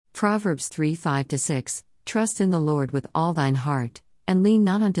Proverbs 3:5-6. Trust in the Lord with all thine heart, and lean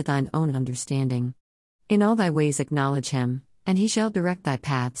not unto thine own understanding. In all thy ways acknowledge him, and he shall direct thy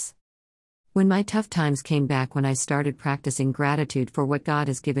paths. When my tough times came back, when I started practicing gratitude for what God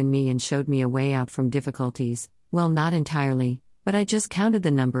has given me and showed me a way out from difficulties, well, not entirely, but I just counted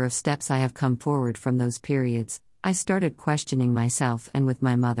the number of steps I have come forward from those periods, I started questioning myself and with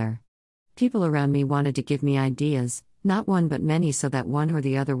my mother. People around me wanted to give me ideas, not one but many, so that one or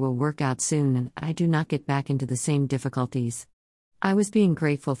the other will work out soon and I do not get back into the same difficulties. I was being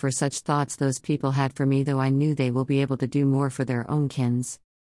grateful for such thoughts those people had for me, though I knew they will be able to do more for their own kins.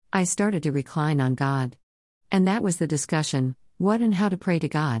 I started to recline on God. And that was the discussion: what and how to pray to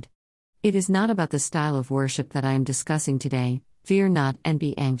God. It is not about the style of worship that I am discussing today, fear not and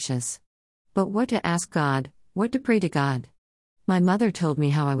be anxious. But what to ask God, what to pray to God. My mother told me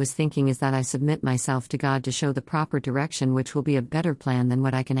how I was thinking is that I submit myself to God to show the proper direction, which will be a better plan than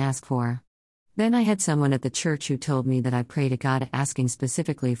what I can ask for. Then I had someone at the church who told me that I pray to God asking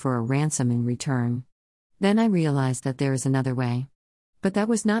specifically for a ransom in return. Then I realized that there is another way. But that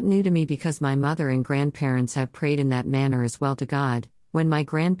was not new to me, because my mother and grandparents have prayed in that manner as well to God, when my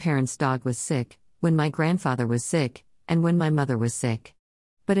grandparents' dog was sick, when my grandfather was sick, and when my mother was sick.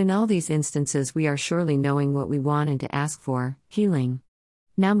 But in all these instances we are surely knowing what we want and to ask for: healing.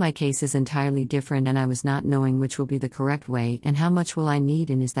 Now my case is entirely different, and I was not knowing which will be the correct way and how much will I need,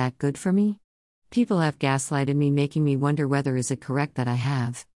 and is that good for me? People have gaslighted me, making me wonder whether is it correct that I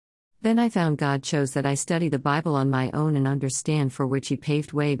have. Then I found God chose that I study the Bible on my own and understand, for which He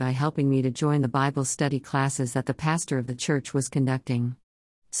paved way by helping me to join the Bible study classes that the pastor of the church was conducting.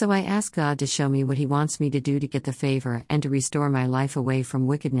 So I asked God to show me what He wants me to do to get the favor and to restore my life away from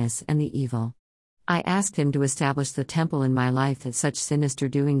wickedness and the evil. I asked Him to establish the temple in my life, that such sinister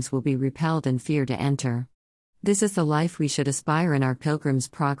doings will be repelled and fear to enter. This is the life we should aspire in our pilgrim's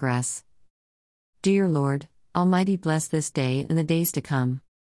progress. Dear Lord, Almighty, bless this day and the days to come.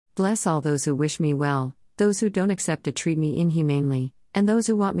 Bless all those who wish me well, those who don't accept to treat me inhumanely, and those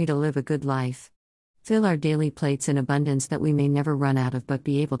who want me to live a good life. Fill our daily plates in abundance, that we may never run out of but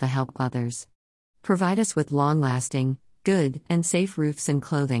be able to help others. Provide us with long-lasting, good, and safe roofs and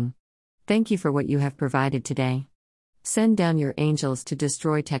clothing. Thank you for what you have provided today. Send down your angels to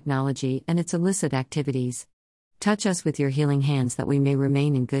destroy technology and its illicit activities. Touch us with your healing hands, that we may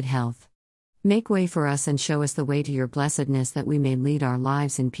remain in good health. Make way for us and show us the way to your blessedness, that we may lead our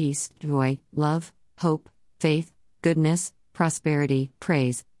lives in peace, joy, love, hope, faith, goodness, prosperity,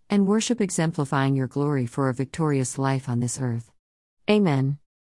 praise, and worship, exemplifying your glory for a victorious life on this earth. Amen.